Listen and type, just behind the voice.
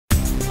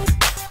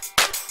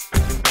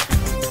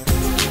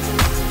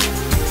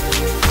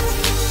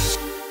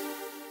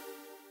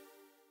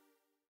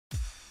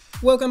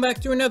Welcome back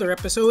to another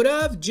episode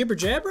of Jibber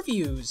Jab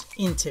Reviews.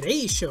 In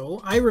today's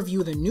show, I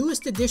review the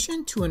newest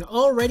addition to an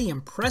already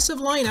impressive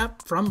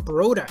lineup from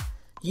Broda.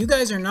 You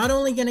guys are not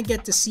only going to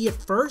get to see it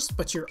first,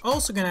 but you're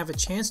also going to have a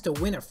chance to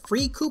win a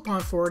free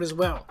coupon for it as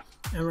well.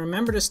 And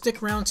remember to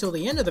stick around till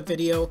the end of the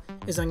video,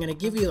 as I'm going to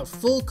give you the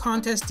full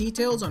contest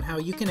details on how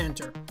you can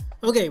enter.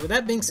 Okay, with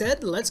that being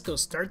said, let's go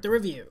start the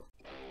review.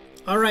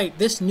 Alright,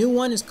 this new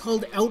one is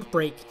called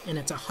Outbreak, and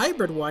it's a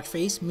hybrid watch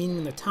face,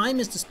 meaning the time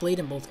is displayed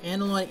in both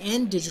analog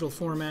and digital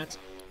formats,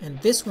 and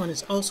this one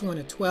is also in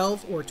a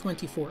 12 or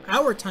 24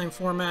 hour time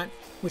format,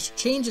 which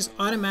changes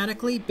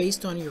automatically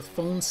based on your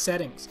phone's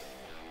settings.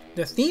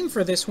 The theme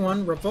for this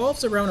one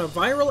revolves around a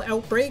viral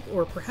outbreak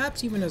or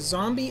perhaps even a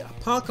zombie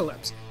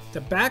apocalypse. The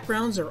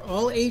backgrounds are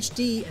all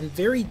HD and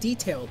very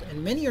detailed,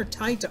 and many are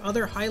tied to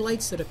other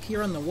highlights that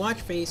appear on the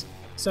watch face,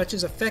 such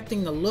as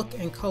affecting the look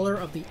and color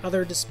of the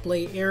other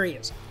display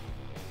areas.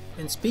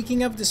 And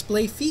speaking of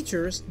display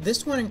features,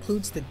 this one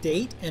includes the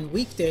date and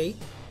weekday,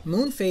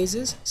 moon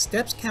phases,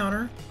 steps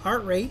counter,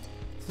 heart rate,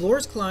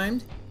 floors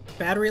climbed,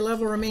 battery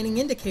level remaining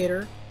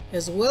indicator,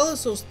 as well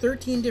as those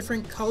 13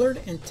 different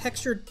colored and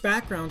textured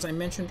backgrounds I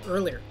mentioned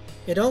earlier.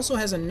 It also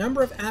has a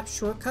number of app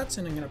shortcuts,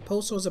 and I'm going to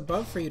post those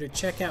above for you to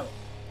check out.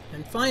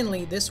 And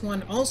finally, this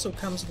one also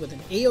comes with an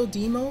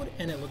AOD mode,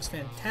 and it looks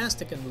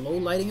fantastic in low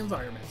lighting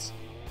environments.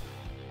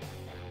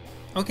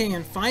 Okay,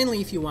 and finally,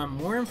 if you want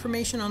more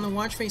information on the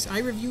watch face I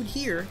reviewed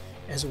here,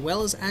 as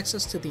well as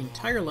access to the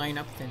entire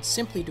lineup, then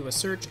simply do a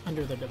search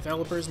under the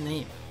developer's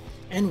name.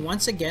 And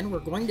once again, we're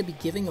going to be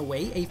giving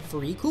away a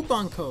free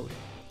coupon code.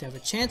 To have a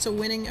chance of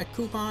winning a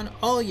coupon,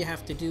 all you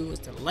have to do is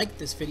to like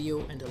this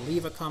video and to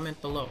leave a comment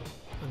below.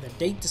 On the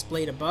date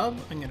displayed above,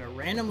 I'm going to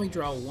randomly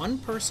draw one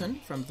person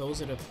from those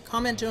that have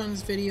commented on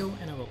this video,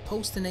 and I will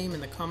post the name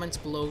in the comments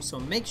below, so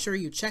make sure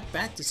you check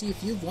back to see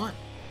if you've won.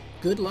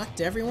 Good luck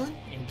to everyone,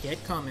 and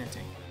get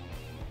commenting.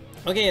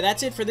 Okay,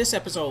 that's it for this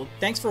episode.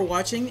 Thanks for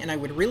watching, and I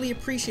would really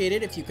appreciate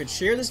it if you could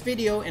share this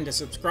video and to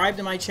subscribe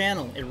to my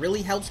channel. It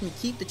really helps me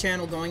keep the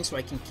channel going so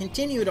I can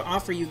continue to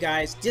offer you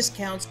guys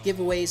discounts,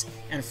 giveaways,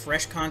 and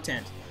fresh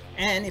content.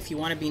 And if you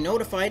want to be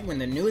notified when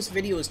the newest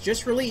video is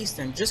just released,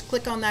 then just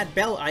click on that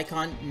bell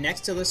icon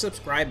next to the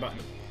subscribe button.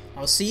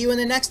 I'll see you in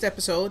the next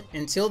episode.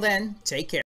 Until then, take care.